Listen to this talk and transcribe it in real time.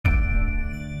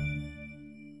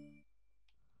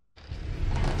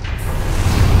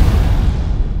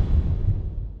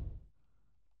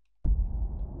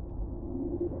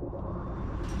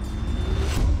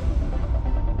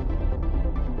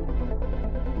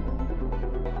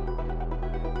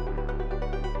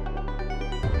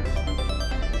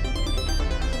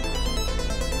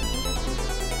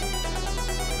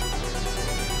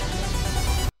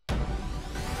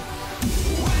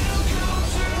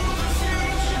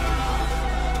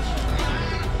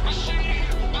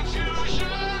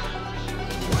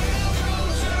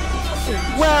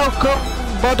Welcome,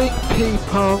 budding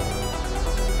people,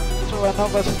 to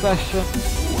another session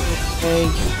with me.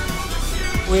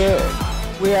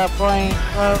 We are playing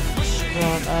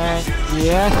Playin, and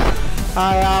yes,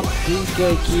 I am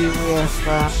DJ Kiwi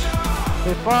fan.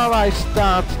 Before I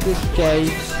start this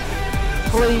game,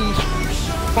 please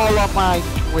follow my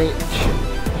Twitch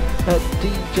at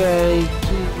DJ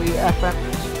Kiwi FM.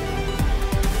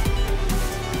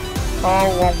 All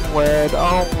one word,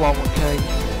 all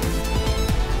lowercase.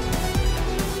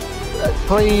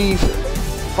 Please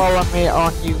follow me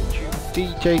on YouTube,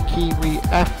 DJ Kiwi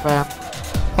FM,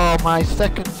 or my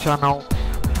second channel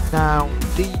now,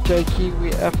 DJ Kiwi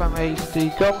FM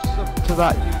HD. Go sub to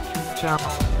that YouTube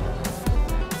channel.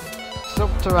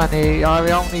 Sub to any. I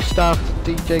only started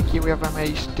DJ Kiwi FM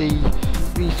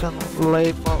HD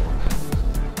recently, but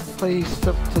please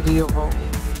sub to the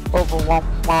other one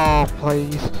more,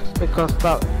 please, because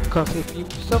if you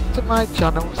sub to my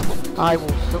channels, I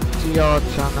will sub to your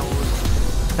channels.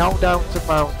 No doubt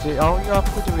about it. All you have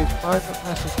to do is private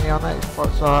message me on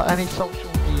Xbox or any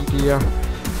social media.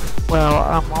 Well,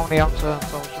 I'm only on certain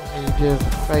social media: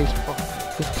 Facebook,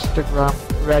 Instagram,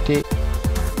 Reddit.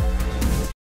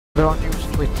 I don't use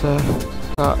Twitter.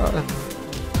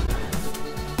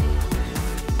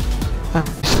 And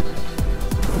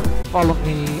follow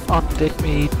me on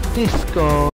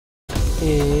Discord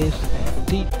is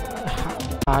the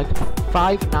hashtag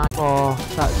 594.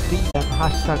 That's DM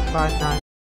hashtag 594.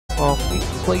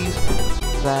 Please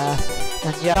there.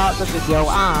 And yeah, start the video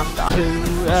and to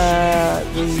the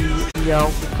video,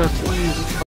 because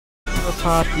the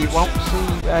party won't see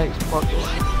Xbox,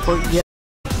 but yeah,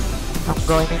 I'm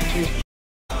going into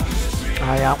I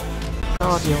am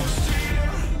audio.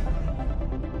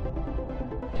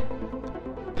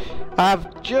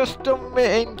 I've just done my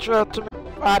intro to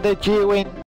added you in.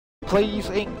 Please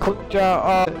include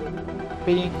your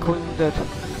be included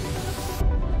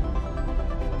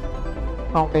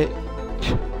on it.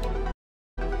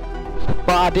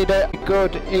 But I did a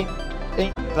good in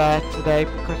there today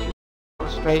because you go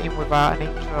straight in without an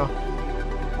intro.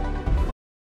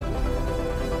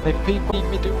 If people need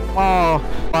me to do more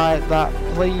like that,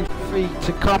 please feel free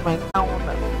to comment down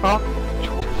on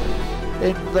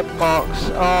in the box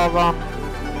or on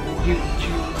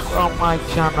YouTube on my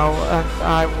channel, and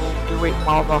I will do it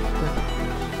more often.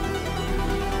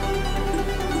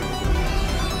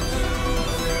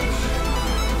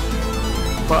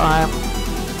 But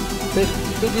this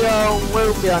video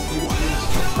will be on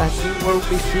YouTube, and you will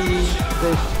be seeing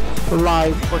this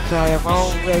live, but I have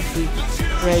already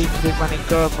created it when it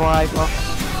goes live on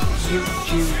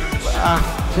YouTube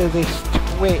after this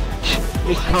Twitch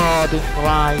recording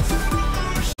live.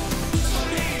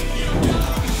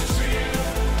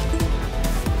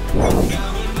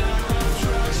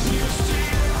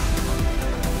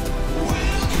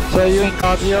 So you in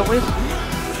audio with?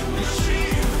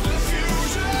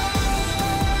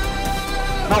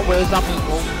 Not with, I mean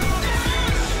wolf.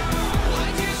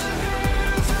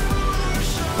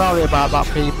 Sorry about that,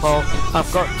 people.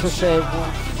 I've got to say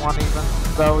Wolf one, even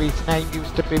though his name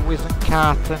used to be Wizen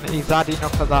Carton. He's had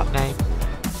enough of that name.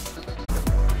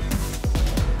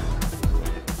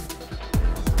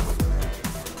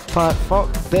 But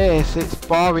fuck this, it's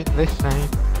boring, this name.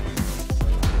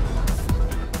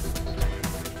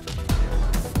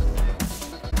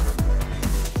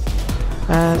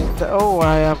 And oh,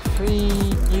 I have 3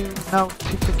 new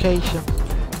notifications.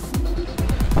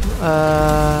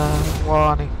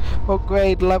 Warning.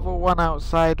 Upgrade level 1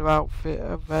 outside outfit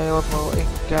available in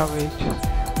garage.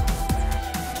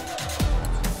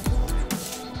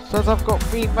 Says I've got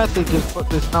 3 messages, but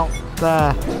there's not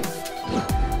there.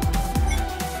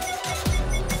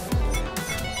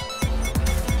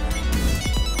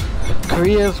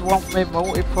 Careers want me,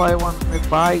 multiplayer wants me,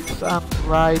 bikes and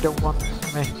rider wants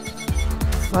me.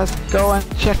 Let's go and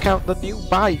check out the new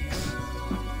bikes.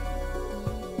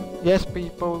 Yes,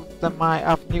 people, they might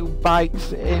have new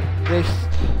bikes in this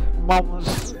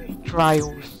month's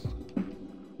trials.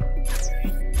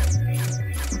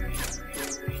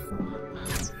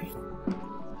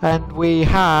 And we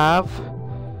have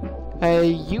a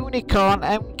unicorn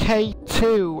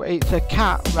MK2. It's a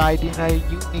cat riding a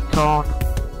unicorn.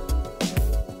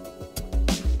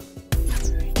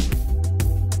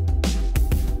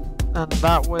 And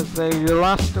that was the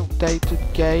last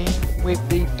updated game with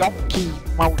the donkey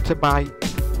motorbike.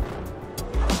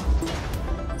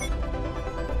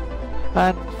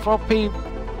 And for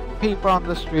people on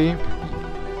the stream,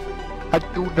 I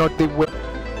do not do it.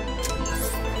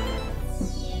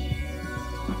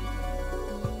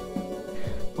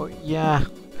 But yeah,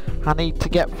 I need to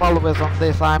get followers on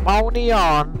this. I'm only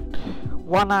on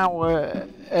 1 hour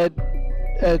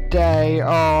a day,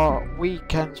 or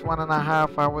weekends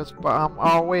 1.5 hours, but I'm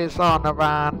always on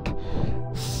around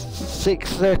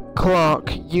 6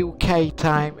 o'clock UK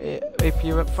time. If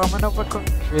you're from another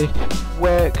country,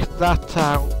 work that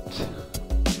out.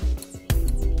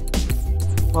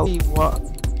 Well, see what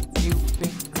new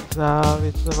things are.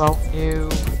 Is there all new?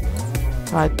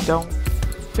 I don't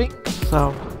think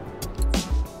so.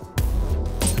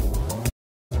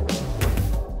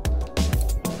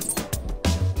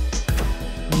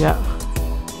 Yeah.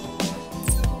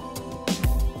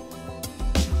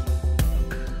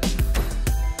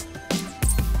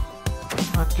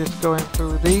 I'm just going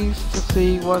through these to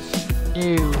see what's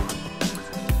new.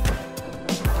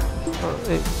 But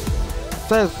it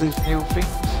says these new things.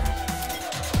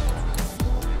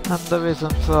 And there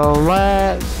isn't, so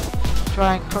let's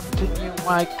try and continue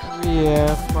my career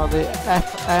for the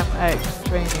FMX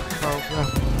training program.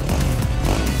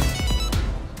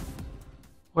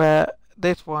 Where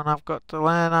this one I've got to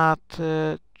learn how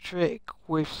to trick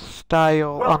with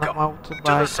style. Welcome on a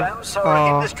motorbike to the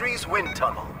Samsara Industries wind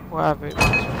tunnel. Whatever it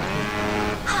wants.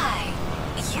 Hi,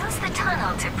 use the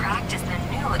tunnel to practice the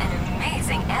new and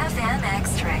amazing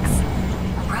FMX tricks.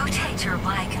 Rotate your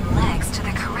bike and legs to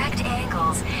the correct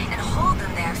angles and hold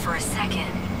them there for a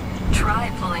second.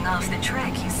 Try pulling off the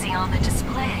trick you see on the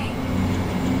display.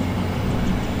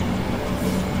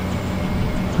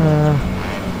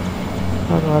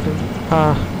 How do I do?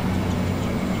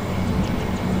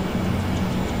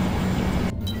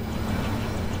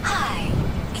 Hi,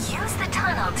 use the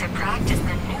tunnel to practice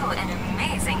the new and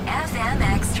amazing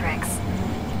FMX tricks.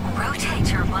 Rotate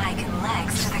your bike and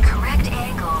legs to the correct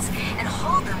angles and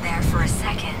hold them there for a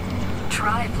second.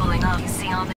 Try pulling off you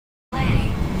see on the display.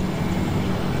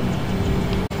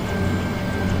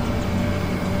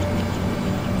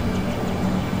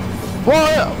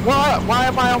 Why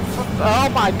am I on front? Oh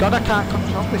my god, I can't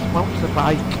control this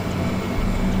motorbike.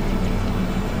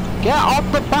 Get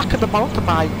on the back of the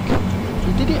motorbike.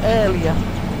 You did it earlier.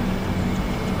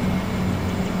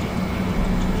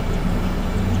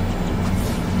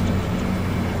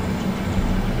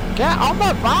 Get on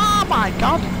the oh my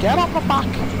god, get on the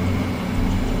back.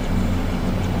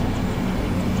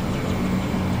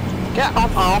 Get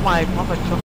on, oh my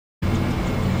mother.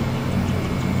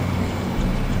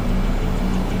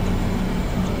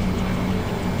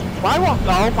 Why won't,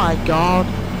 oh my god.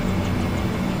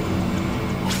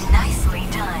 Nicely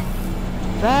done.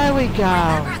 There we go.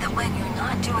 Remember that when you're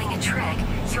not doing a trick,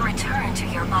 you return to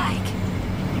your bike.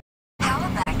 How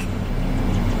about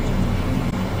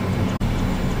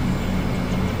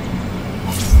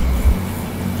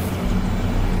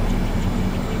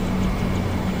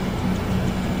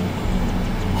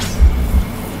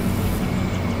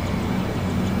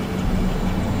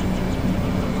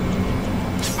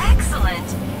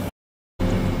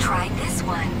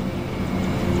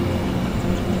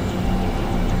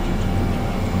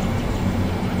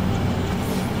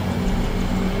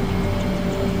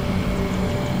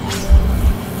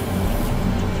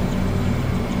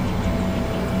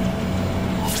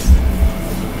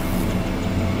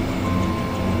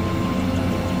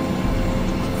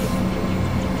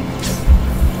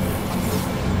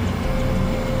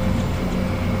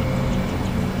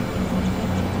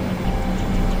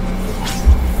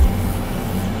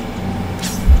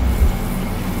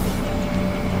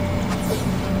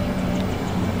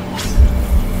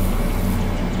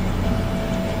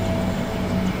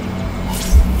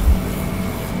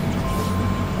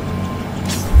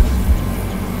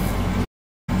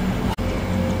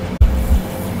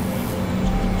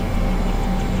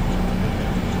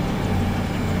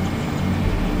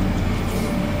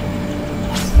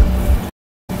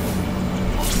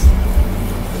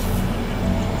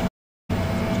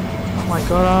Oh my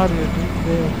god, how do you do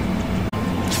this?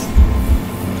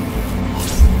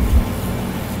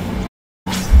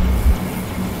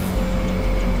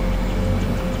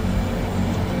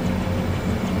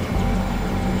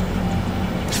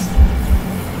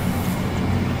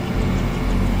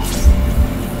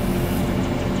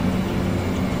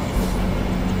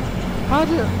 How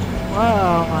do you,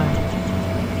 wow, my.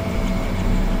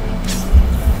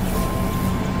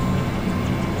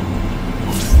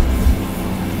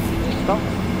 Stop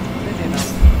spinning up.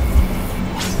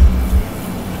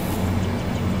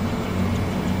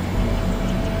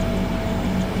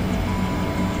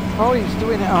 Oh, he's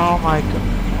doing it. Oh my god.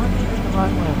 Why am I doing the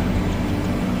right way?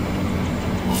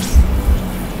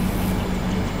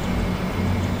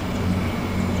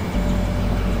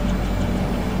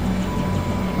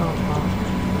 Oh no.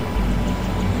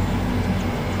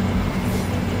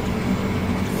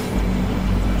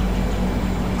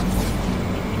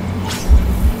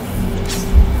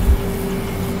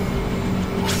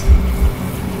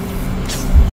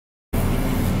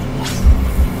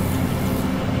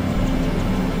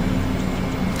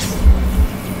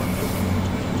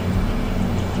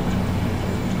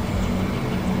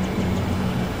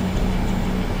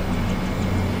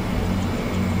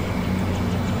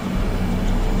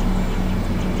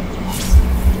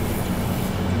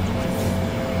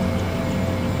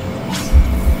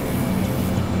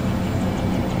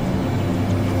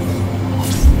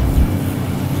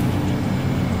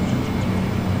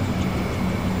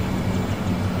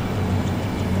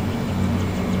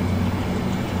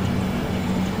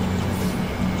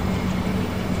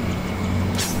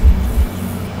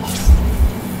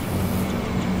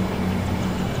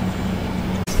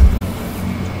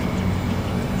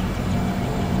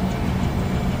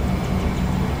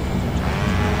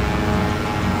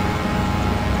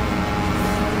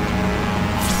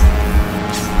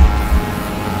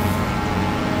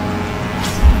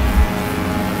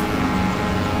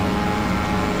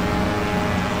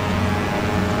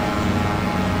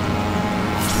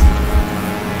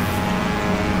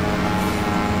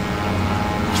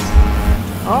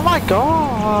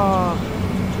 god!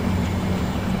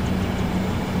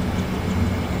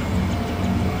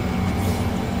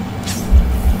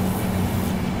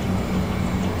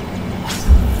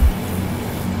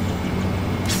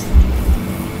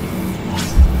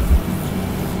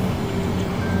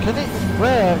 Can it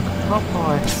work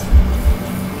properly?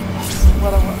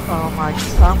 What oh my,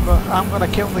 I'm gonna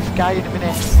kill this guy in a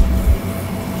minute.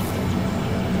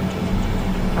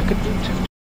 I can do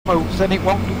 2 moves and it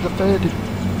won't do the third.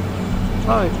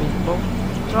 Sorry people,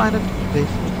 I'm trying to do this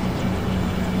as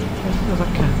best as I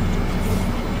can.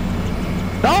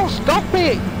 No, stop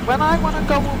it! When I want to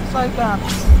go upside down, I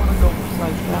want to go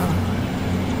upside down.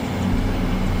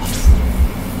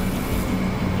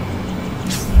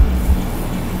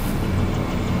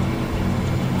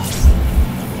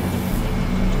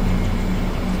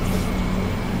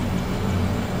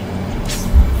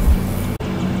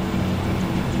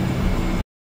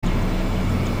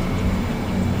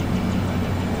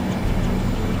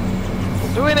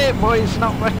 Doing it, boy, it's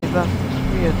not working, that's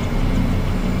weird.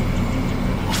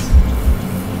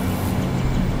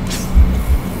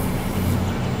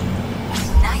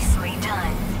 Nicely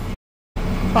done.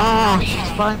 Ah, Okay,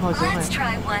 she's finally done let's it.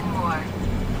 try one more.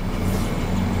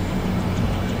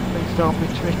 Please don't be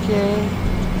tricky.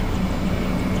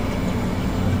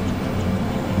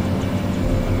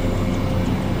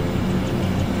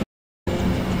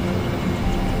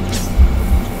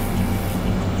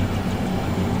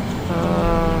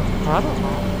 I don't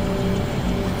know.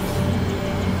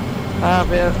 I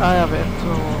have it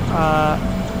to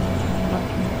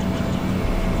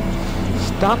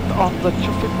stand on the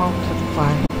Chuffy Mountain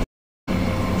fire.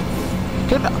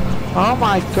 Oh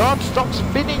my god, stop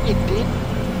spinning it, Dean.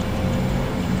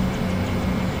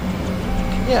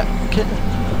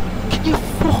 Can you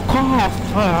fuck off?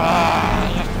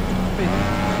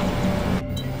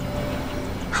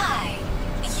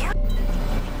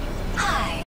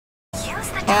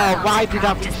 Oh, why did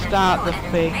I restart the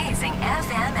thing? Amazing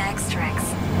FMX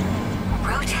tricks.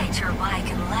 Rotate your bike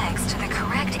and legs to the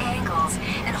correct angles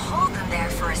and hold them there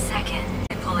for a second,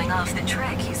 pulling off the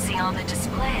trick you see on the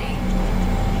display.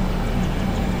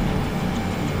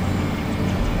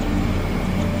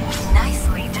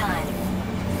 Nicely done.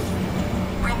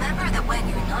 Remember that when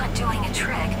you're not doing a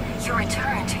trick, you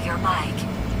return to your bike.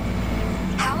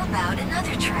 How about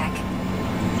another trick?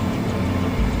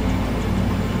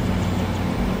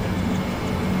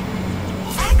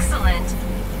 Excellent.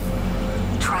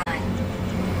 Try.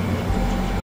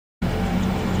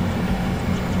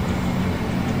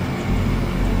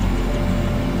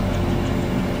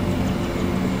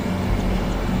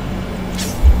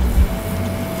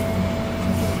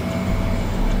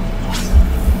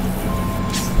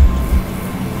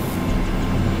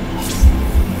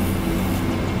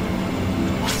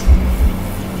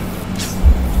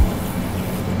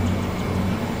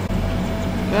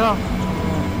 Get off.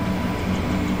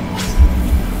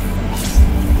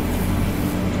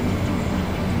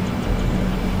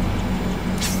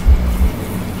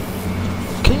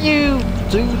 Can you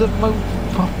do the move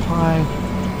properly?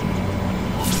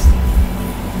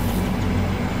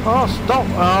 Oh, stop!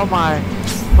 Oh my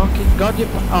fucking god! You!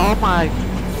 Oh my!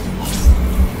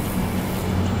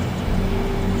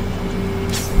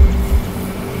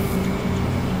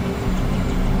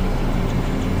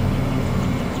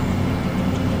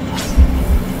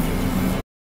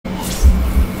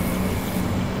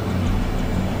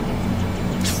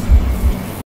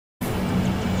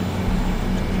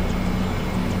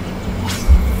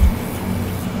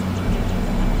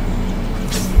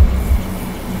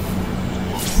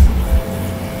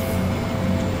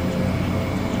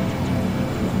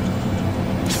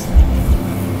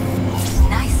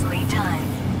 Nicely done.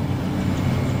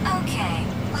 Okay,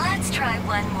 let's try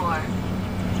one more.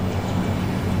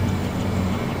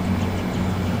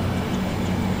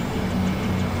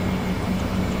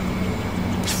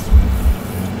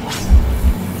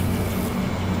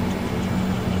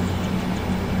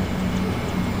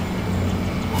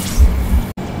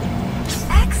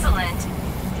 Excellent.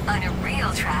 On a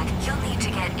real track, you'll need to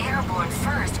get airborne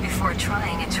first before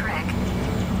trying a trick.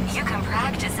 You can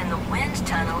practice in the wind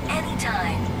tunnel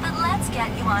anytime, but let's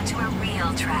get you onto a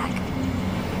real track.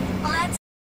 Let's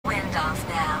wind off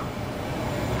now.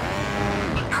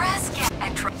 Press get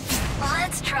and try.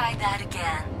 Let's try that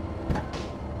again.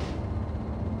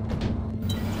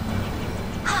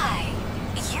 Hi.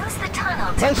 Use the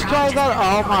tunnel to Let's try practice that. the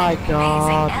Oh new my and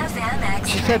god! amazing FMX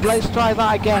She said, tricks. let's try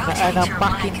that again, Rotate and I'm your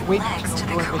back bike in and wind legs to the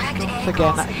doing my correct stunts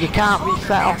angles again. You and can't hold them reset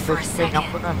there off for a this thing. I'm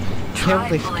second. gonna kill Try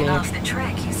this pulling game. off the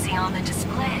trick you see on the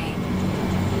display.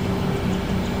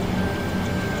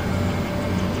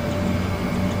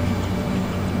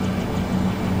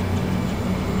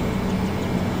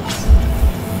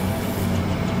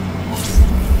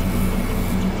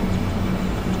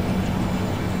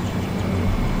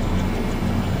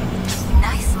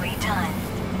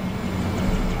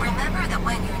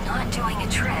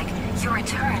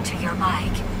 return to your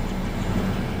bike.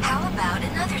 How about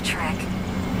another trick?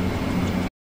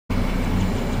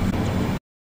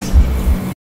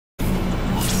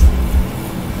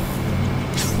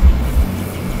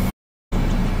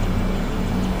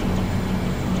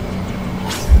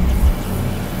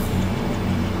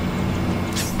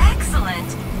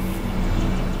 Excellent!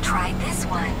 Try this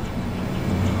one.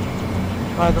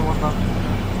 Try the one that.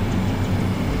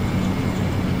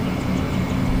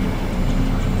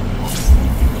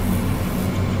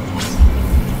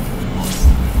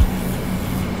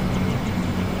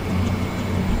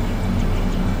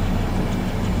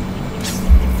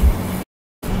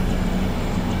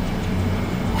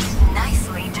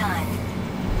 Nicely done.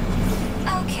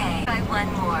 Okay, try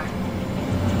one more.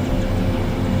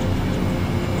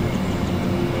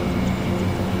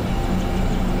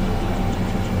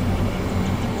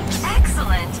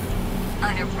 Excellent!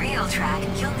 On a real track,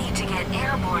 you'll need to get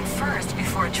airborne first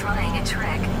before trying a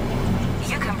trick.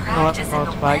 You can practice in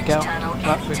the wind tunnel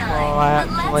anytime,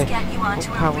 but let's get you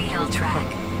onto a real track.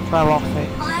 Fell off it.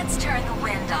 Let's turn the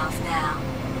wind off now.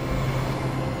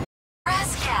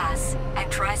 Press gas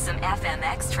and try some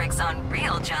FMX tricks on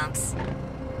real jumps.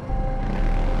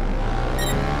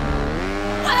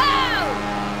 Whoa!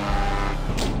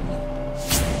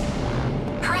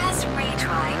 Press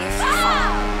retry if you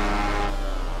fall.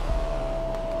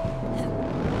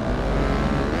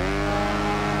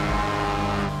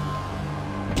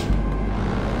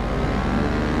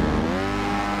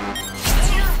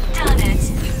 You've done it.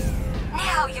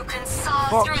 Now you can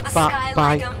saw through the sky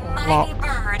like a mighty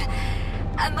bird.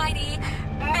 A mighty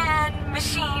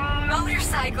man-machine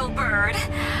motorcycle bird.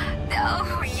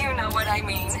 Oh, you know what I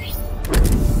mean.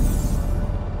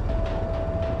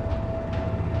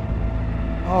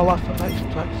 All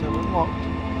FMX tracks are unlocked.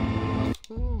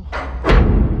 Ooh.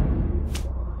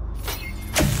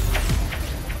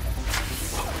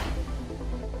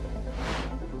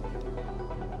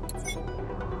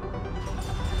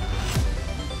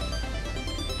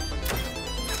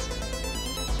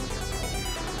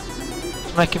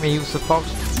 It's making me use the fox,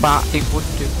 but it would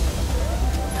do.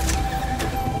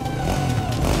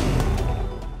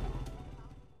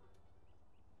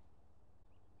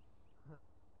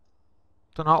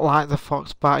 Do not like the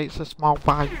fox bat, it's a small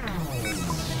bike.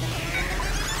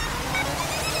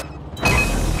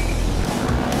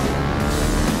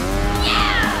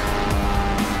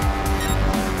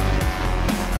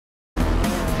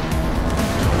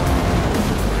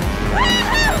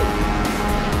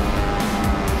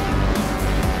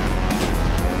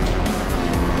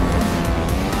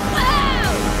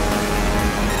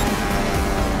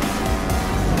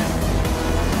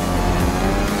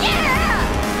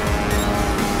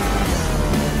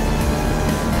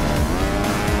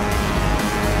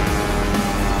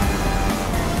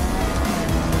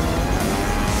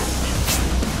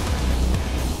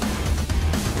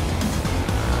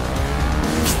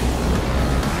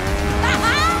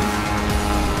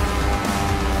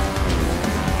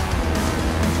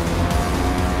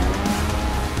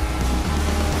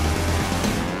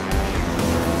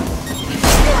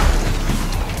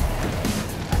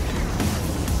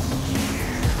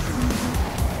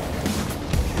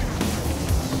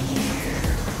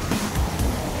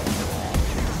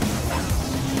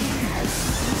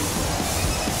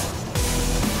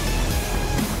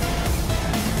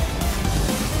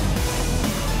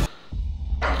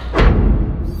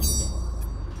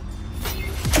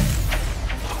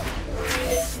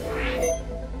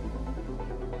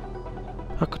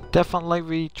 I could definitely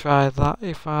retry that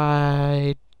if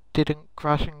I didn't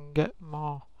crash and get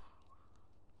more.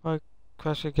 If I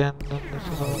crash again, then this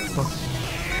is over.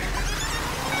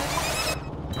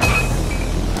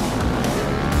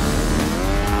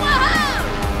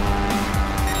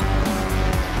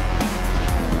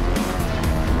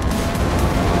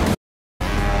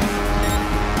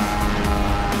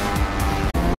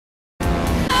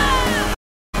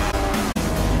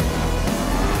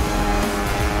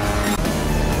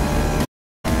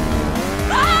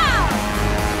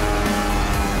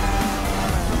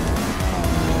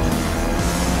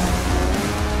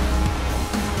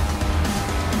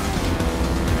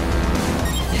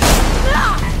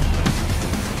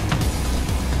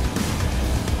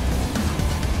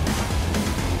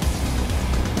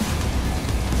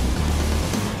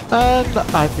 And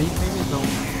I beat my result.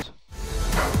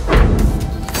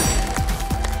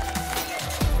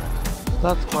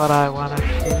 That's what I want to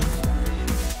see.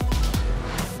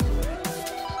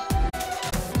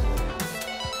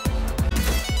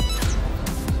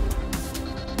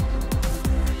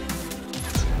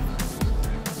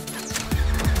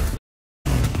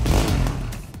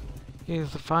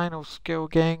 Here's the final skill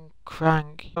gain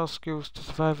crank your skills to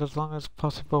survive as long as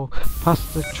possible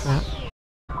past the trap.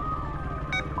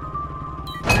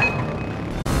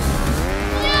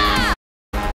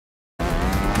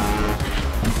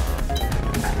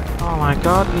 Oh my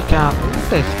god, we can't do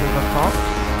this with a fox.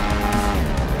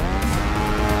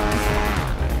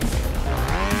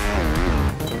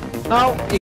 No, you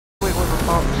can't do it with a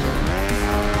fox.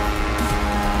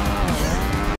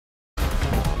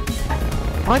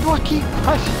 Why do I keep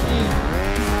pressing you?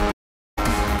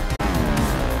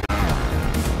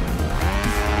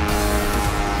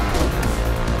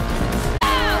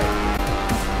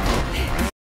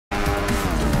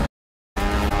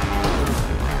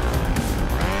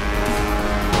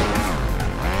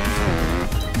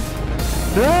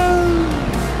 No!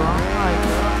 Oh my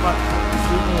god, that's the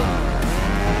beginning.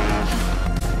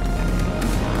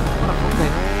 What a cool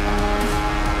thing.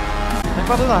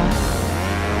 Anybody there?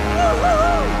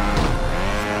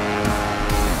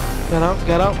 Get up,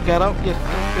 get up, get up, you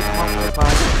stupid monkey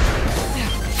bag.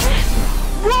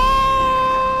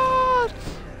 What?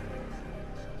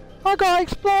 I got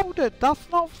exploded, that's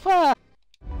not fair.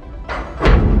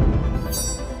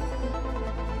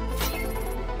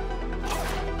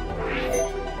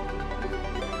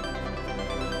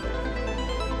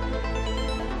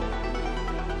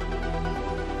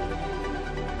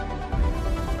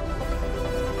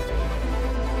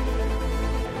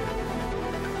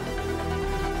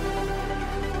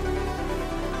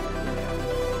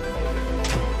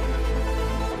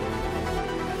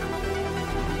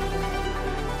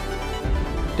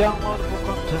 Downloadable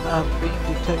content has been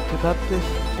detected at this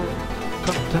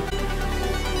content.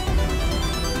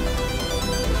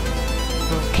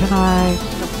 So can I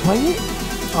still play it?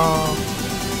 Or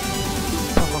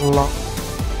have a lock?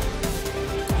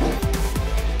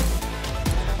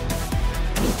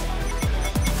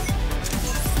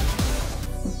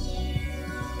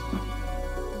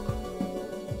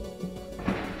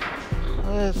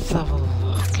 Let's have a look.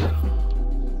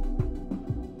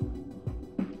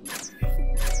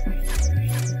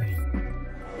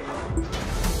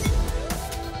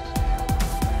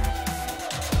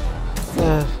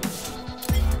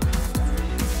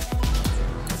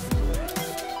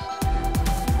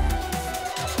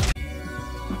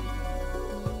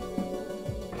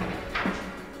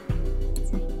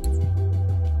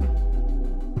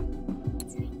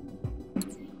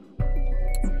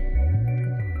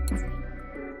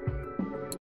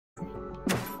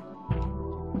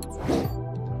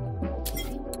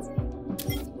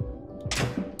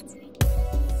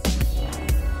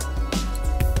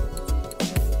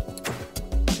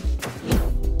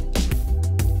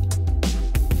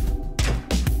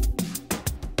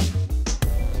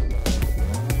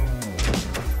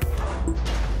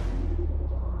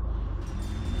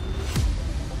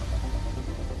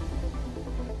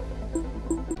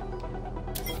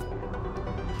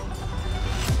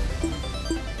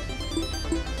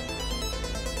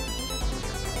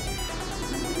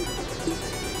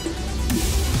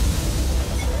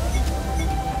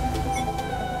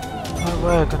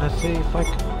 We're gonna see if I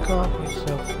can guard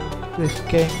myself through this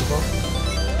game, but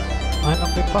might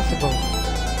not be possible.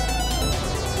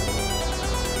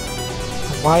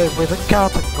 And why with the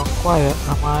curtain gone quiet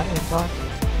am I invited?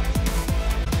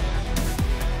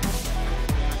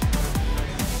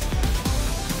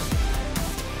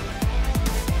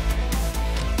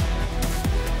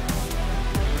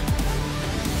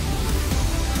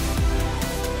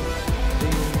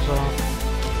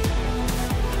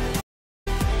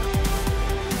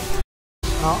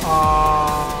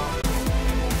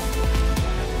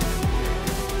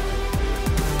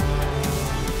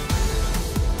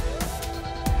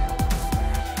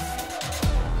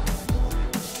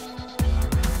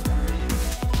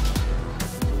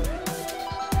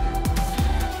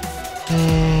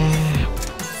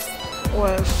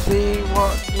 Let's see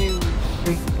what new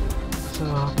things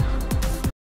are.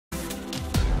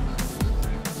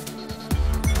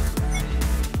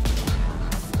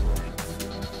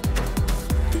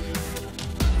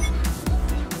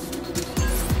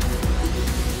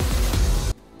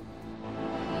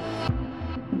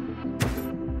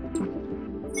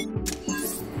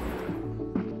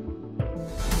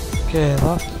 Okay,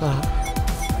 that's that.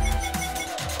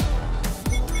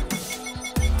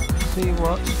 See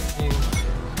what's new.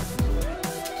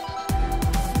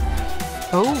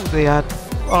 Oh, they had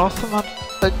awesome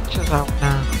adventures out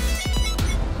now.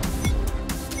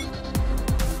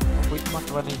 Which one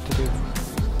do I need to do?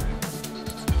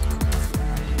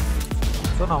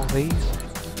 Done all these.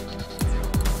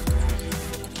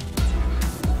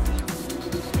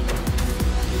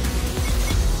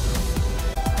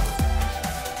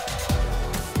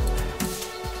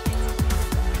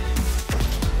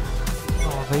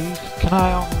 Can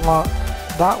I unlock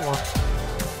that one?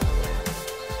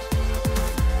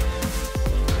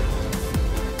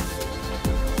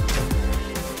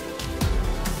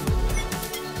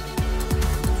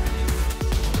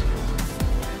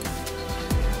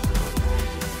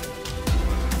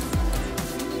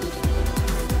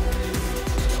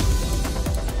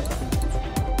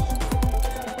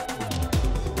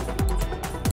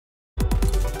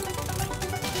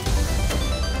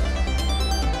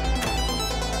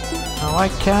 No, I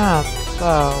can't,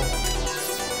 so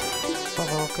let's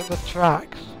have a look at the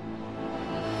tracks.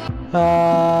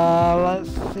 Let's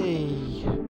see.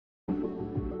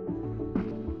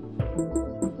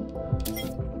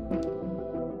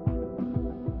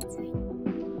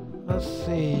 Let's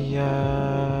see,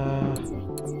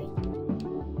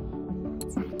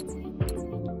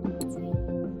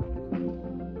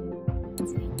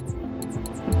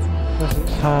 because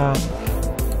it's hard.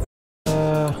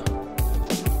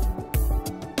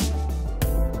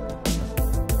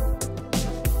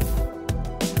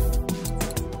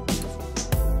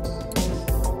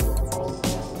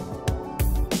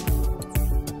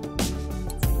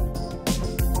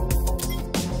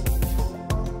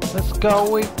 Let's go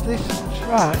with this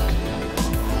track.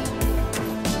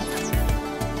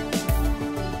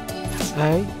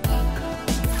 Hey.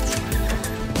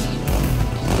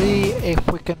 See if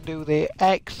we can do the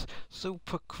X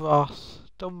Supercross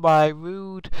done by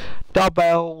Rude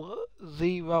Dobell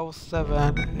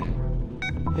 07.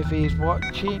 If he's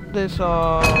watching this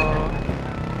or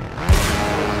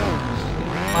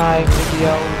my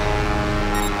videos,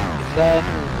 then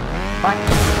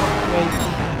thanks for creating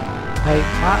a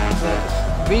map that's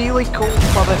really cool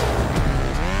for the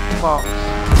box.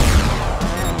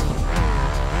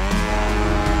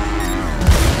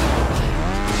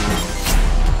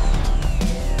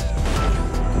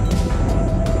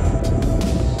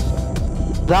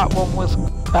 That one was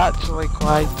actually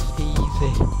quite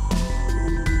easy.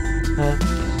 And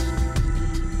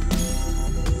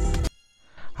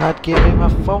I'd give him a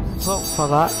thumbs up for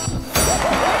that.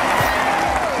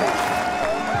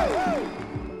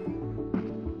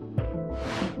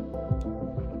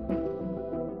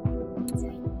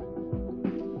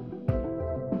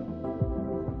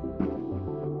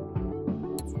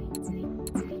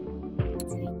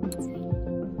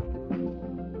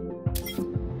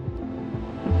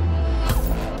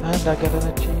 And I get an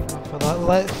achievement for that.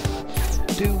 Let's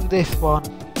do this one.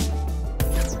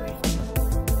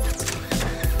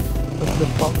 With the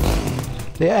box.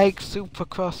 The Egg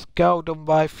Supercross Go done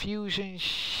by Fusion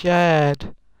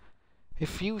Shared. If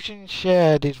Fusion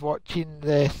Shared is watching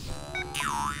this,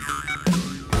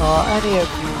 or any of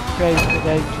you created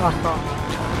a track on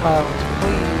files,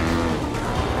 please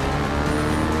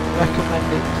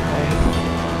recommend it to me.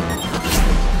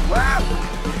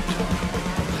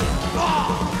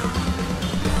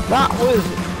 That was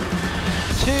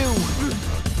too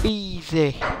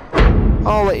easy.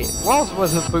 All it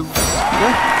was a boost.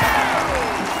 Yeah?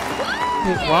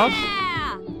 It was.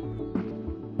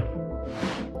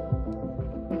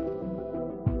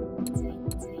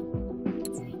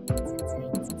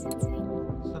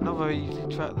 There's another easy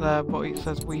track there, but it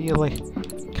says wheelie.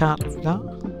 Can't do that.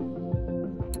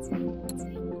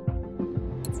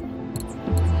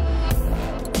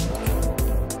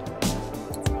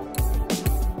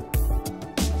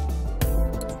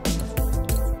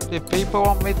 If people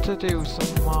want me to do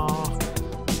some more...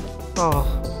 oh...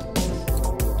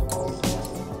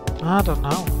 I don't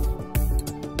know.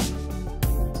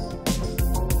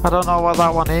 I don't know what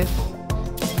that one is.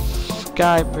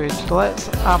 Skybridge. Let's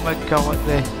have a go at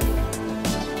this.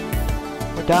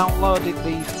 We're downloading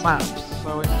these maps,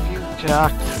 so in future I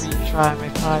can retry them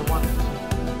if I want to.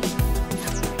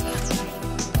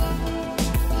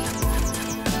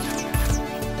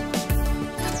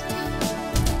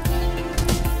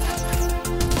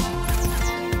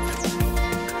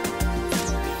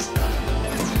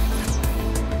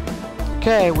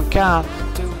 Okay, we can't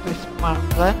do this map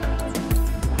then.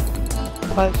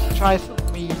 Let's try some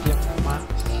medium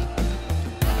maps.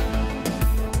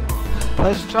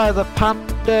 Let's try the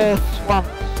Panda Swamp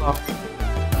Song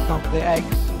from the X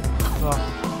Supercross.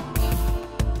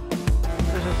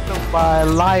 This is done by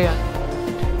Lion.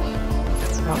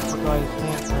 I forgot his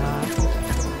name now. This is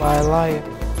done by Lion.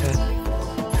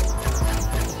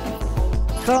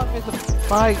 Tell me the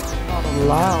bike's not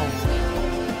allowed.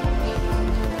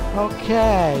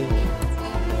 Okay.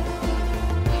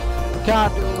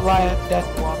 Can't do Lion Den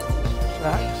 1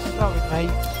 tracks. Sorry mate.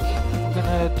 I'm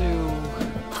gonna do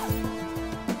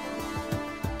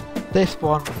this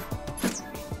one.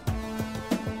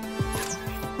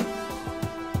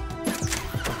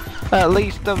 At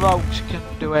least the Roach can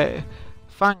do it.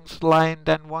 thanks Lion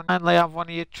Den 1. Finally have one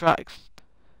of your tracks.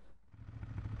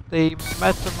 The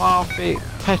metamorphic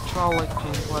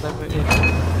petrology, whatever it is.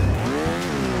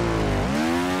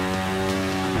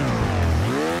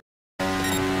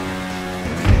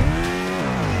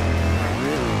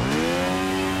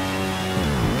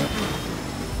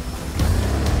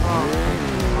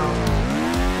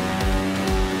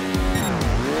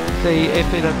 See,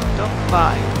 if it had done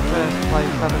that in the first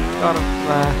place, I'd have got up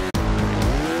there.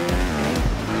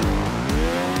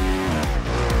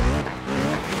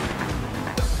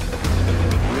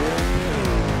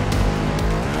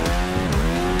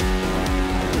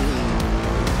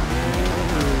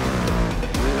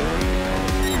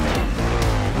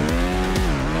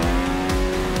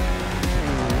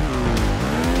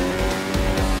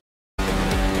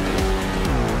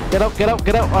 Get up, get up,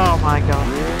 get up! Oh my god.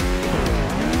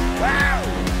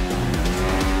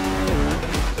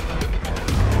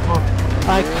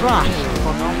 I crashed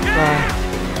on up there.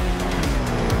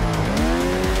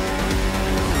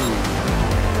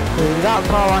 See, that's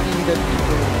all I needed to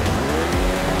do.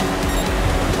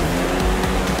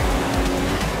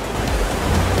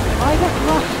 Why did I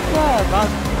crash there?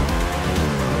 That's...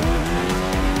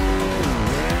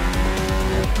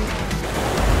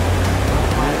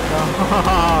 Oh my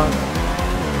god.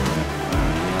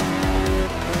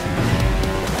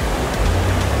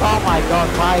 Oh my god,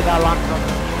 why did I land on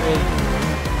the tree?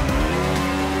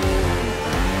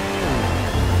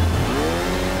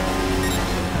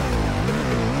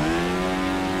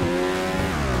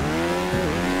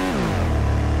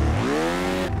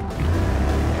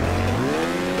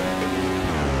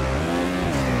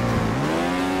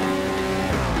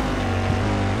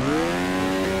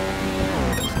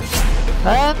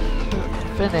 And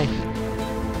finished.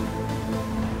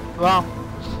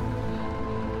 Bronze.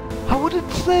 I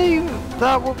wouldn't say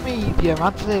that were medium,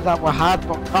 I'd say that were hard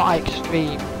but not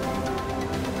extreme.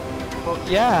 But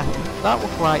yeah, that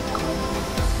was quite cool.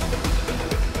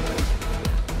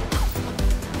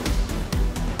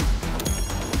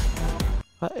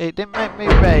 But it didn't make me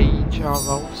rage or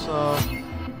roll, so...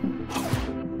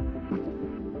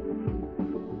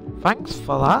 Thanks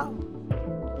for that.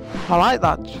 I like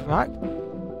that track.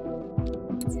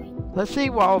 Let's see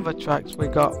what other tracks we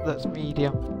got that's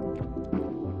medium.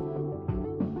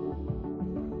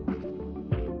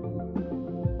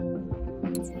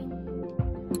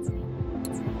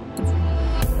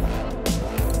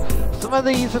 Some of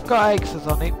these have got X's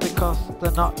on it because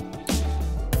they're not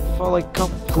fully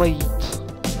complete.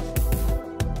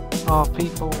 Or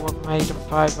people have made them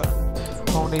private,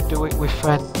 only do it with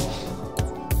friends.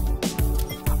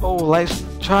 Oh, let's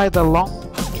try the long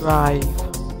drive.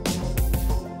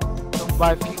 Done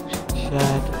by Fusion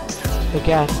Shed.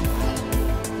 Again.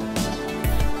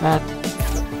 And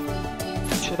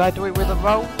should I do it with a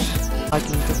roach?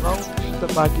 The roach, the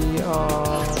buggy, or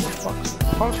the fox?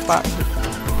 Fox back.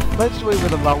 Let's do it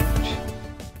with a roach.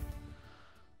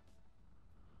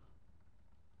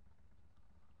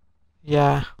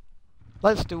 Yeah.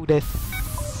 Let's do this.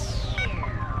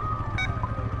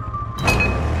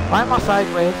 Why am I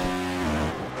sideways?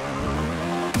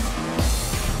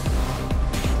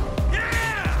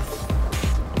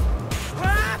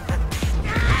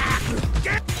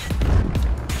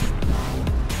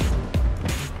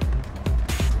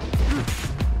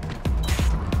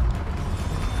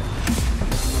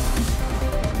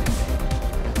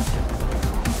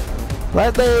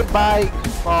 Let the bike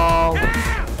fall. At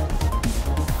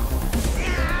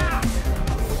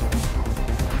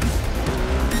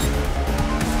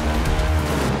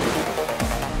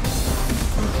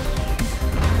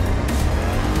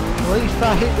least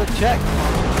I hit the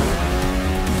checkpoint.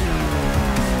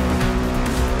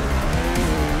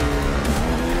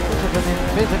 This is an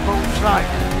invisible track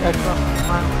across the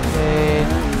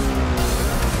mountain.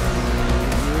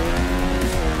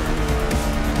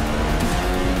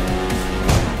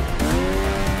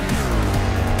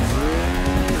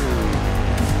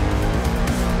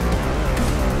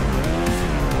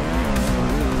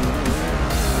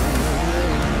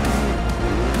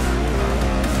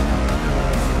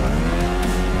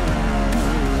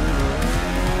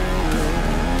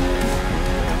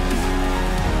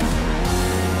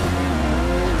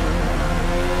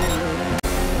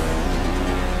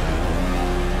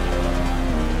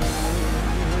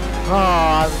 Oh,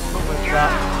 I recovered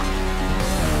that.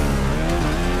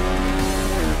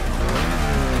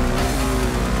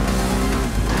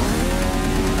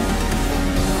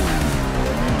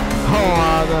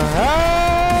 Oh, the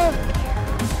hell!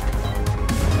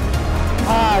 I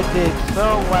did so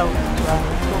well to try and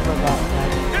recover that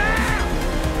thing.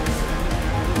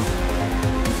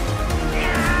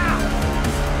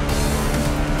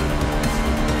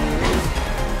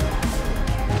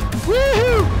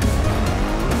 Woohoo!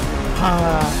 I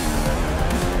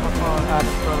thought I'd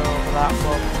got over that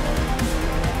one.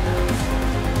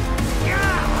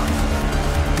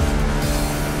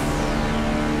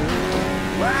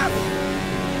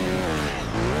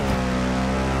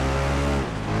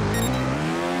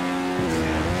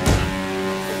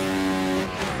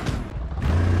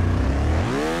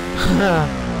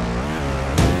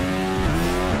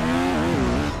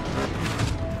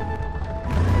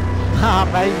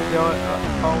 Maybe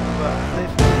over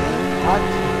this.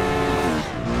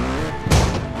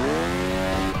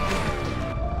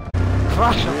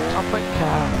 Crash on top of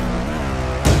car.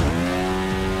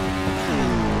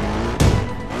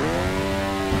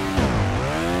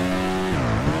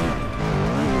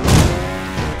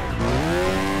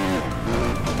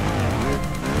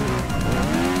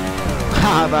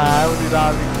 How did I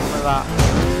become of that?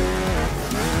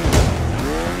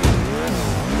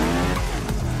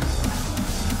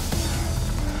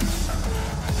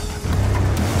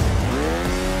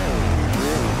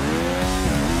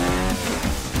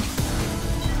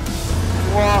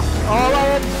 What? All I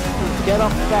had to do was get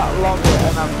off that logger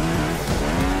and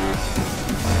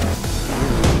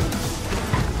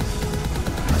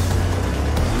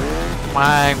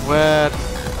my word.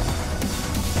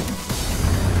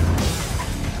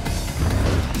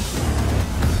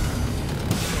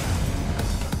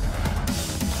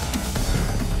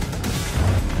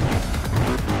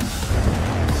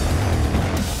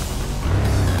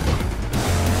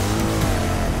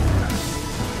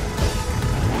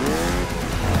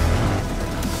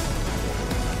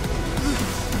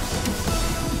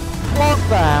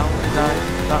 Down, no,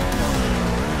 that one.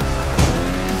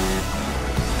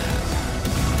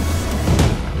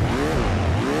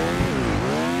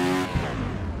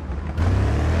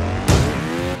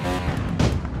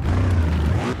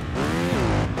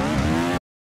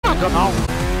 I don't know.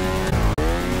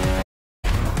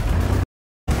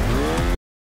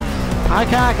 I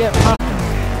can't get past.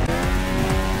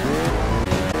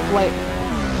 Wait.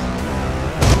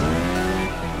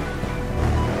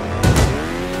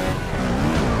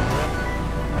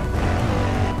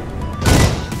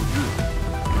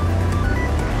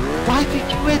 Why did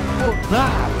you input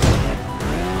that?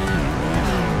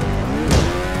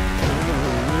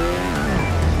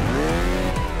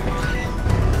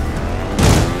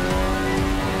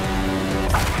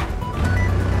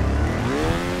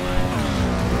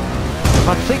 I've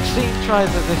had 16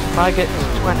 tries of this. If I get to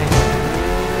 20,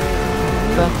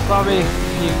 then sorry if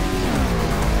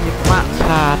your math's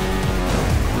hard.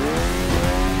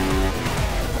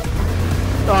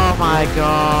 Oh my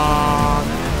god.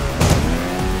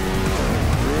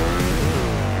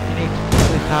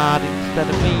 Hard instead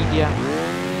of medium.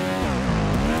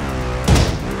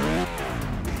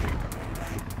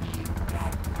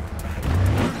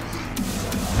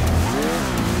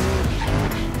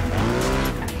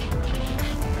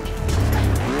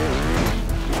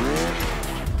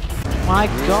 My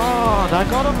god, I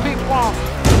gotta pick one.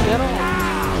 Get on.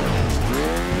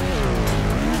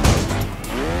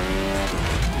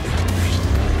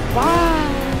 Why?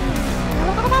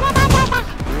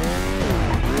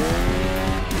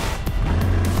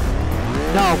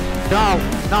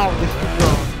 No, this is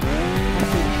wrong.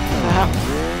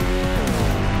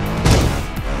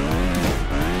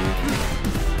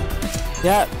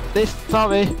 Yeah,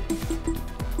 sorry.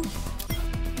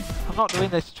 I'm not doing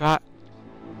this track.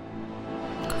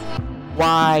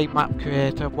 Why, map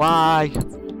creator, why?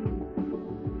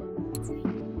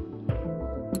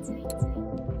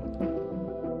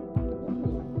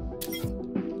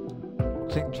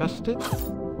 Looks interesting.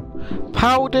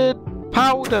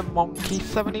 Powder Monkey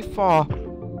 74.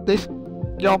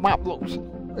 Your map looks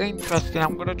interesting.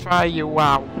 I'm gonna try you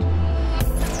out.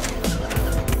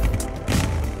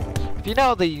 If you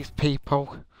know these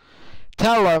people,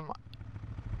 tell them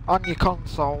on your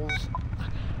consoles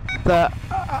that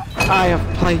I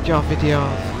have played your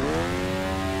videos,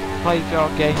 played your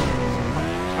games,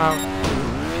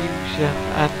 Fusion,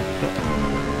 and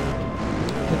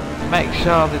make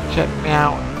sure they check me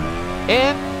out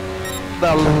in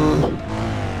the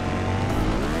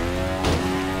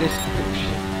description.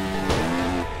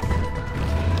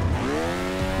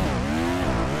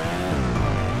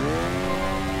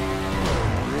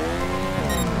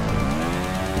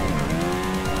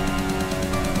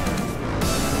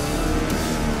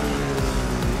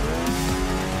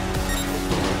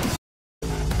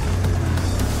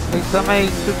 It's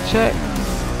amazing to check.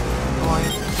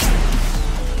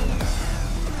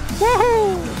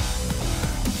 Woohoo!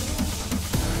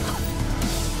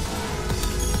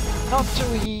 Not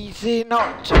too easy,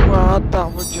 not too hard,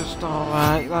 that was just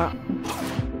alright, that.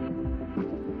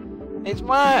 Is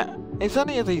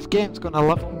any of these games gonna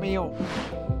level me up?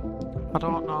 I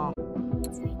don't know.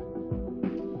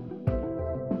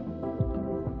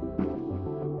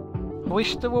 I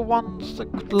wish there were ones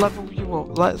that could level you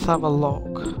up. Let's have a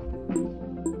look.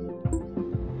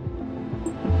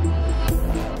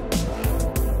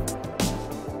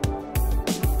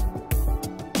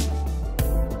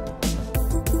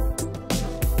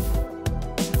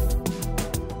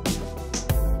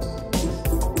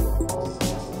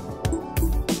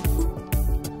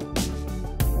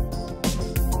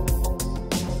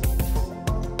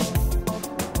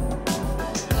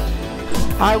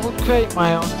 I would create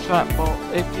my own track, but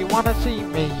if you want to see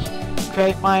me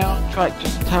create my own track,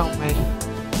 just tell me.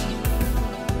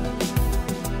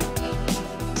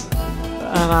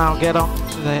 And I'll get on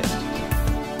to it.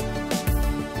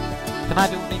 Can I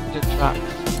do ninja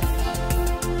tracks?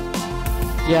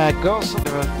 Yeah, go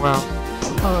somewhere as well.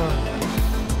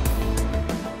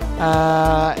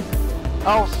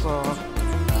 Also,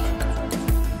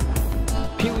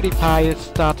 PewDiePie has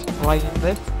started playing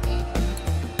this.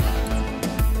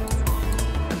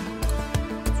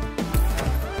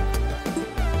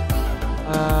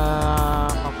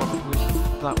 I'm not gonna use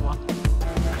that one.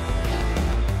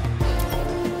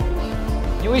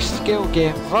 Newish skill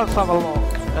games, let's have a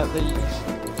look at these.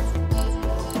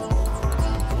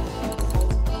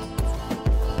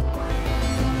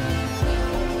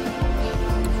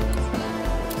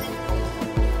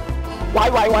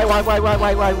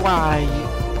 Why?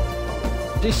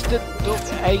 Distant duck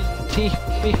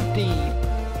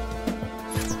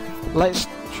 8015. Let's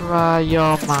try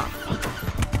your map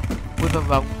with a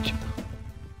roach.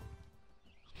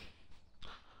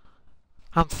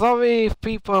 I'm sorry if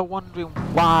people are wondering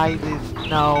why there's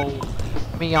no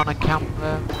me on a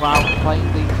camera while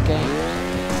playing these games.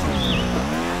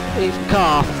 It's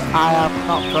because I have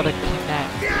not got a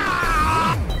Kinect.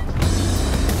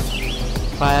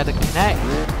 If I had a Kinect,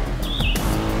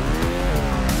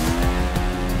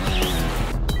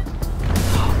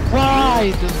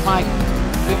 why does my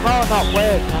remote not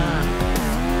work now?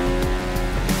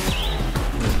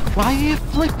 Why are you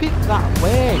flipping that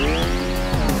way?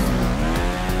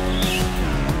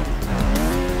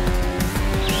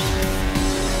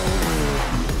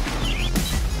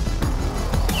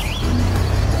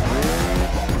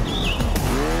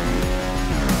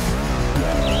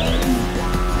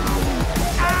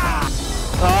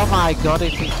 Oh my god,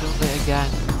 if he does it again.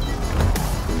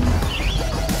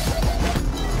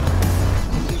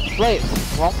 If he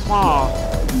flips one more.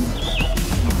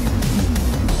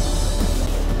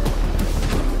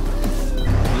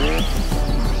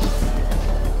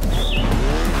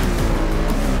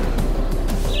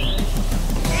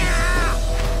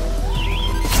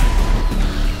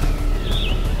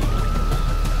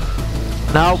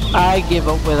 Nope, I give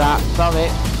up with that, sorry.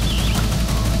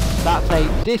 That's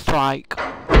a dislike.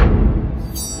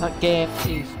 That game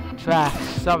is trash,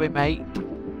 sorry mate.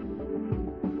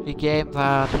 Your game's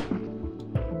hard.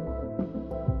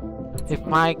 If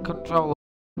my controller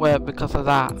worked because of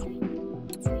that.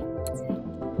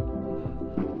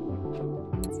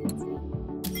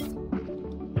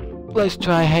 Let's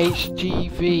try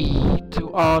HGV to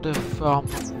order from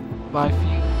by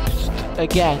Fused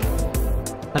again.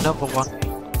 Another one.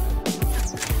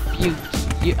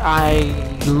 Fused, I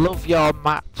love your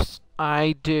maps.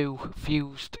 I do.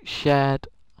 Fused, shared.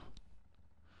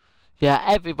 Yeah,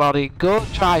 everybody go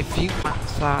try Fused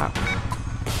maps out.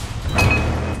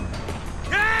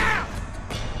 Yeah!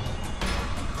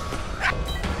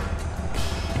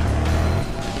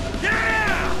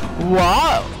 Yeah!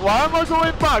 What? Why am I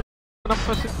going back when I'm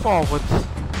pressing forwards?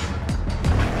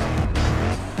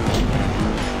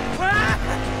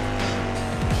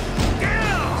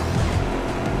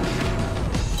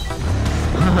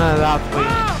 That's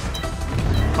weird.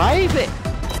 Why is it?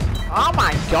 Oh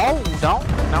my god, no.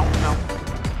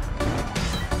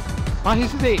 Why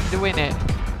is it doing it?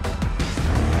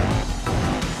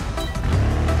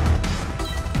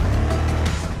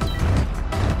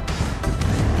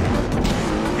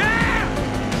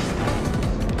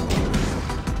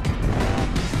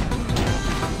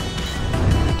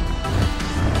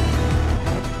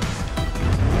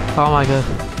 Oh my god.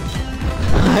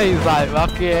 He's like,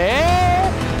 okay,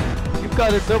 you've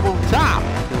got a double tap.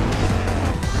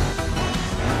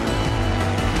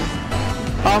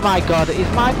 Oh my god,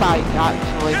 is my bike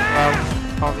actually broke,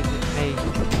 or is it me?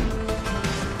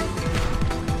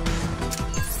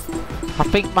 I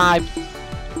think my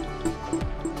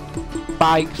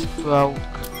bike's broke.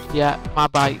 Yeah, my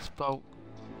bike's broke.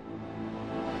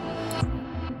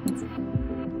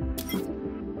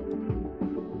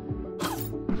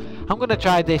 I'm gonna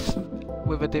try this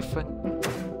with a different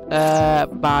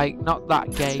bike, not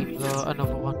that game though,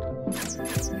 another one.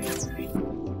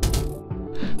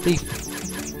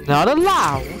 These not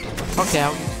allowed. Okay,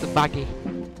 I'll use the baggy.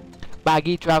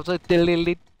 Baggy trousers.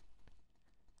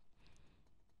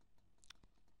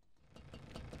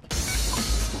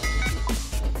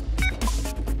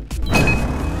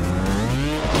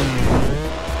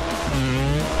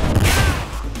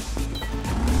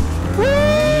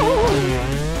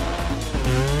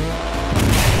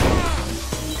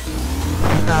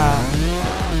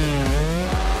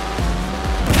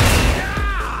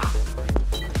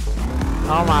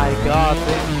 Oh my god,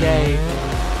 this game.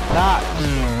 That.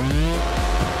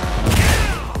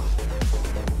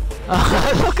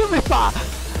 Look at me far.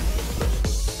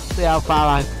 See how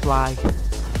far I fly.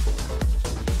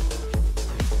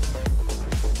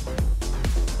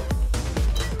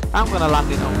 I'm gonna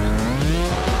land in ocean.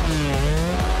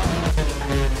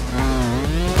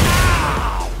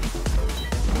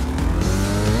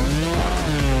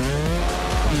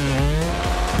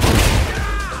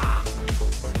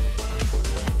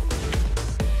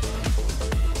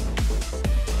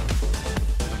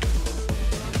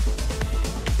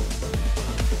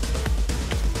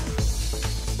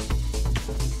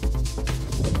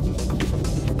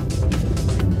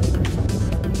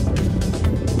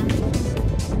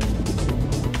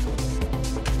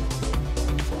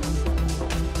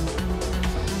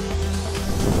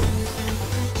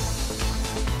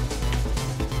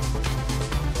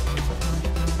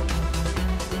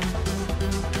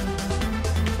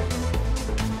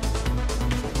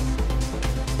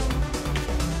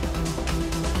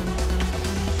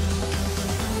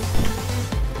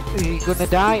 Are you gonna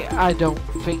die? I don't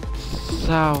think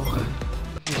so.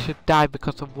 You should die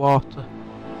because of water.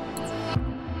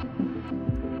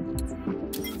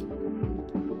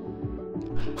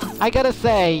 I gotta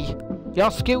say, your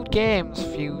skilled games,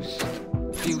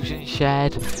 Fusion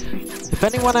Shared. If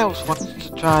anyone else wants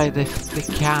to try this, they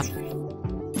can.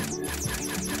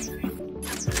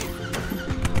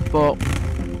 But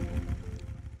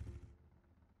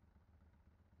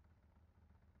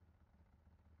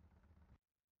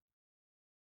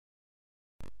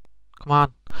come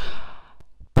on.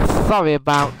 Sorry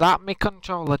about that, my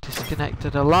controller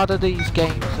disconnected. A lot of these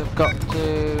games have got to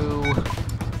use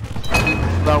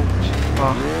roach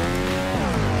for.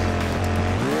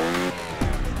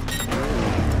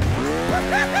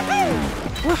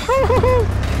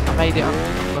 I made it on to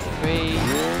number 3.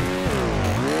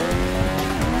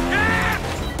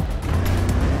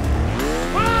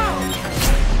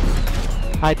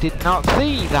 I did not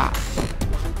see that.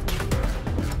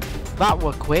 That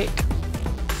was quick.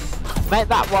 Make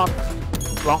that one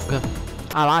longer.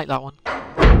 I like that one.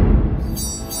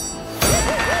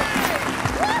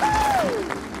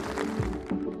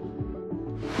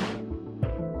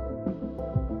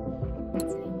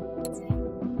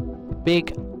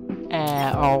 Big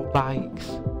air, all bikes.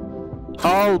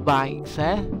 All bikes,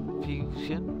 eh?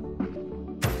 Fusion.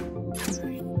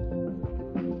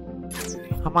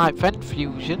 I might friend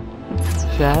Fusion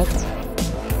Shared.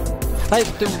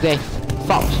 Let's do this.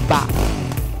 Fox bat.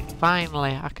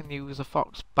 Finally, I can use a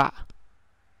fox bat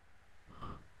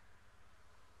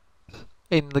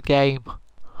in the game.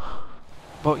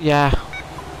 But yeah.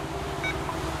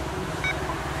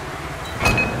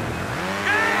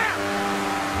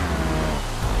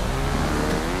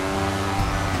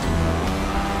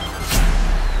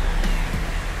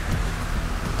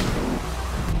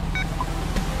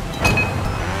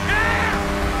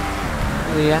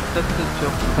 The end of the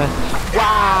jumper.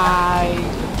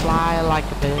 Why? Fly like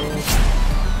a bird.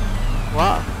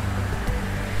 What?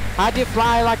 How do you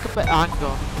fly like a bird? Hang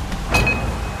on.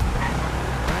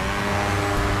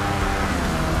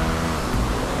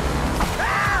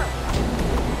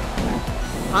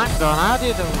 Hang on, how do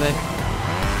you do this?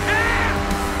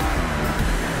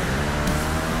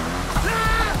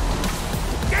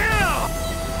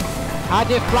 How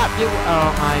do you flap you?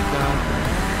 Oh my god.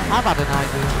 I've had an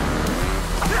idea.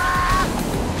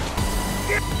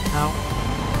 No.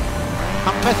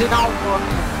 I'm pressing out one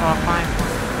or find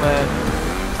one where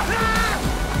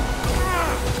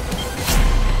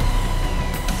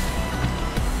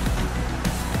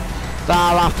that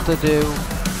I'll have to do.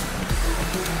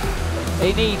 He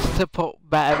needs to put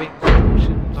better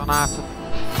instructions on how to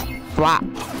flap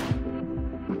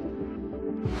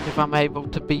if I'm able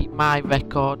to beat my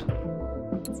record.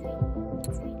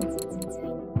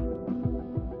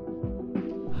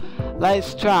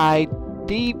 Let's try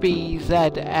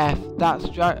DBZF. That's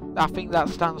I think that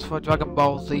stands for Dragon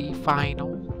Ball Z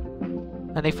Final.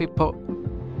 And if we put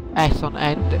S on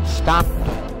end, it's stand.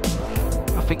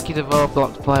 I think he's a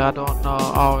Roblox player, I don't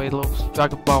know, or he loves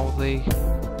Dragon Ball Z.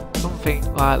 something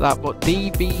like that, but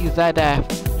DBZF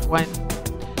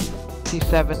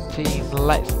 2017,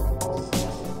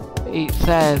 it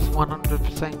says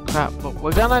 100% crap, but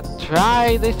we're gonna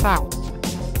try this out,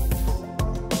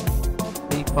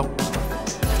 people.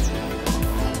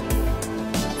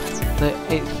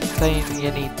 It's saying you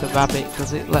need the rabbit.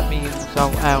 Does it let me use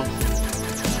all else?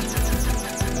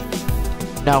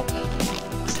 No.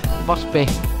 Must be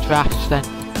trash then.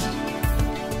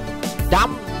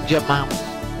 Damn your mouse.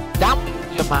 Damn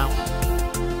your mouse.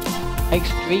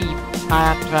 Extreme.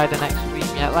 I haven't tried an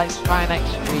extreme yet. Let's try an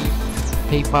extreme,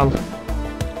 people.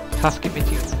 It's asking me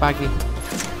to use baggy.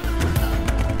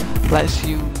 Let's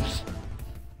use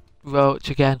roach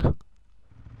again.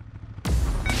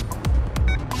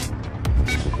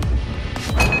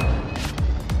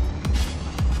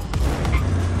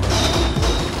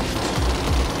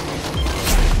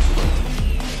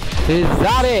 Is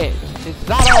that it? Is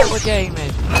that all the game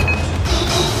is?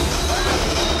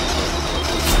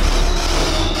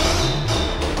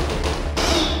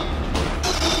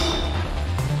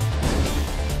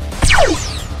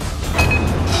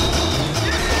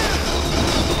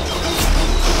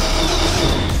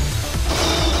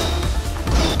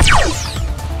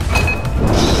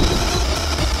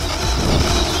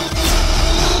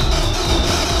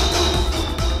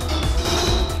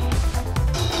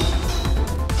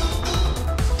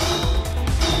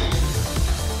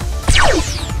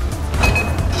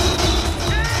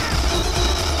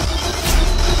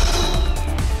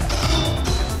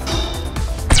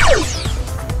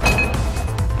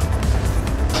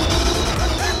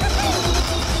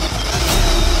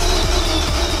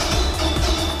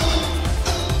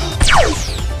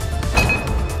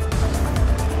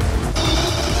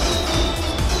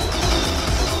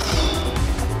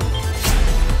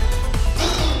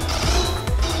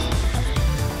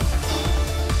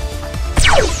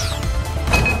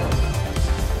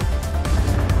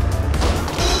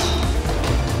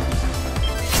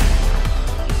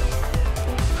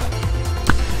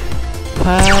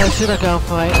 Should I go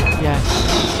for it? Yes.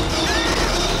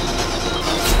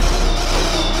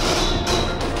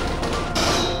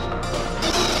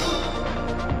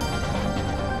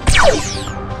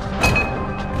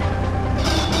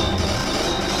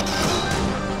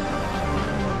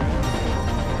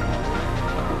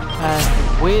 And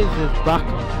Wiz is back on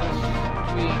the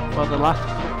screen for the last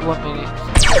couple of minutes.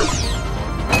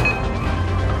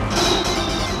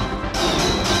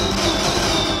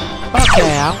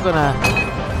 Okay, I'm gonna...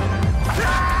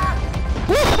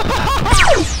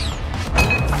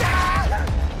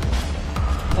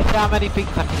 Look how many things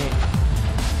I can hit.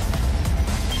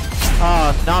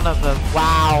 Oh, none of them.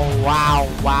 Wow, wow,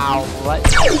 wow.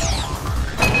 Let's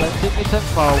hit me some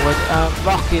forward.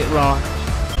 Rocket launch.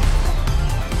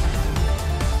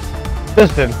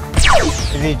 Justin,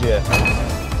 it's easier.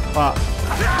 What?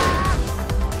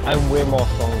 I'm way more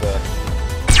stronger.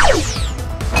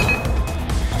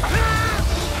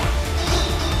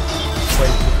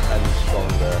 20%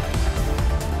 stronger.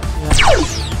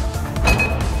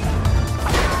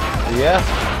 Yeah.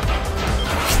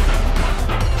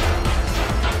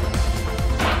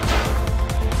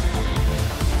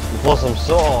 Plus I'm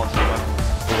so awesome, I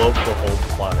blow up the whole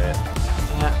planet.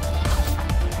 Yeah.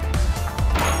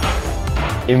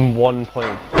 In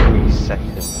 1.3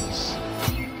 seconds.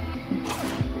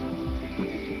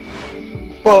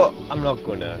 But I'm not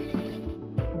gonna.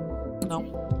 No.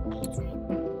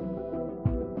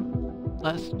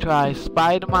 Let's try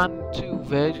Spider-Man 2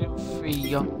 version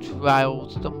 3 on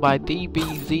trials done by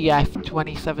DBZF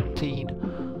 2017.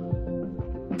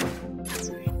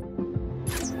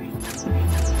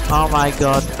 Oh my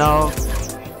god, no.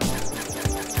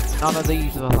 None of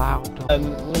these are allowed.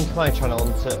 Link to my channel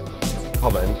into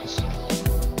comments.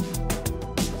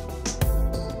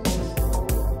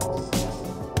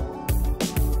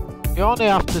 You only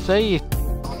have to say your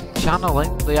channel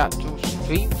in the actual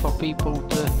stream for people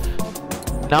to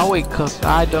know it, because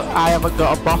I haven't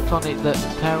got a bot on it that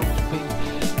tells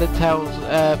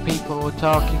people who are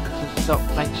talking to stop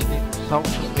mentioning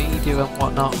social media and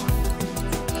whatnot.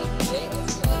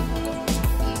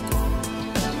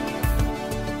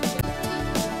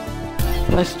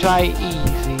 Let's try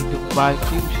easy, done by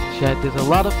Fusion Shed. There's a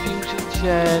lot of Fusion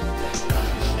Shed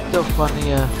stuff on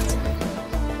here.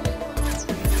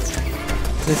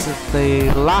 This is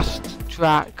the last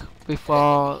track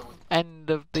before end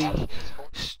of the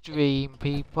stream,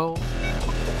 people.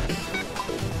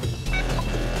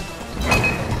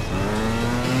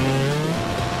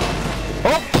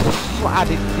 Oh, I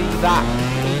didn't see that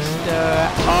Easter.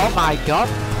 Oh my god.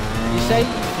 You say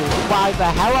why the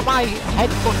hell am I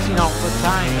headbutting all the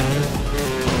time?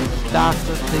 Start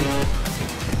of the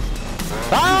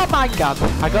Oh my god,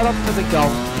 I got up to the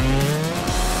goal.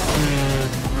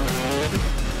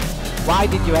 Why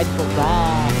did you end up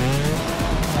there?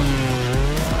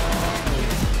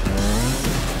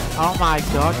 Oh my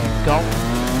god, you goal.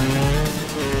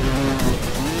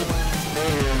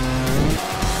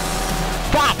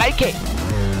 Can't make it!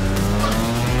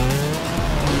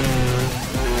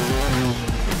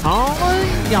 Ôi,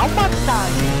 nhõng anh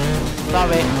này.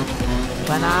 Sorry.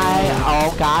 When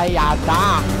okay,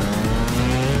 da.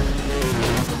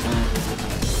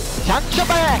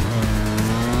 Chanchabe!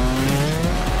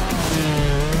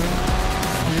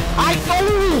 I go!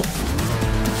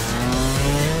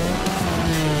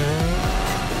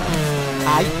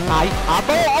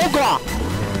 Abo Ogre!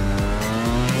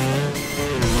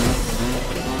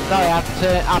 Sorry,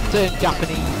 I've turned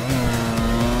Japanese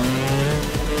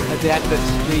at the end of the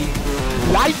stream.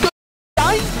 Why go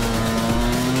die?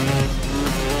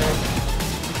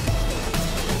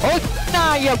 Oh,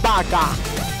 nah, you bugger!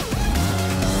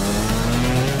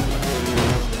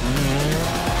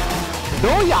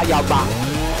 No, yeah, you bugger!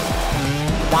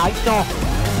 Die, no!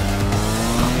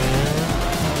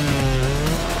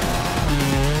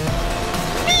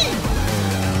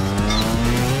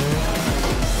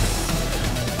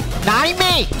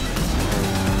 Naime!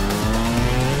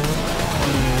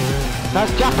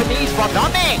 That's Japanese for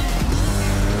dummy!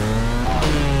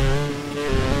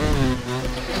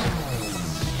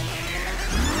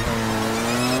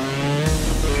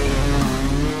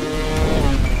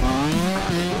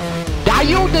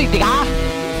 Dayu đi cả!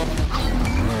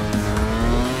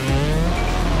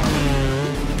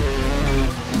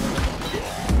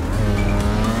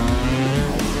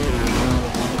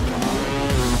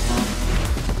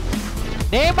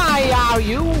 Name I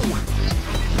you!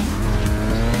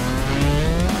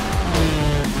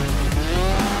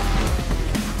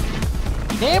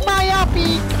 Name I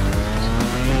happy!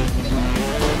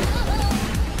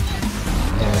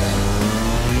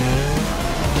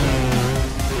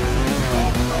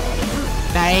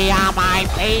 Này my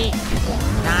feet!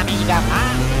 Nani the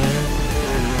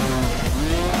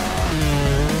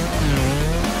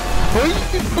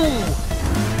fuck?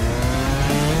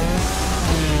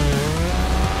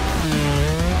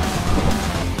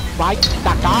 Vai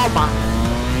da calma!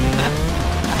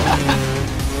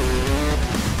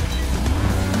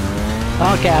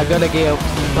 Okay, I'm gonna get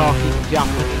talking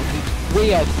Japanese. It's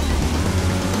weird.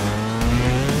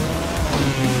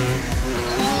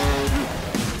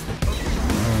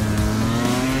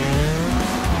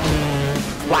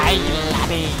 Why,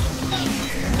 laddie?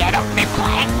 Get off me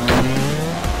plank!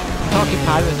 Talking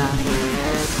pirate now.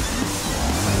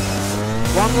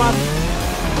 One last.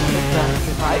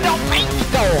 I don't think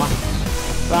so!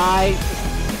 Right,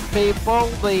 people,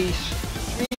 please.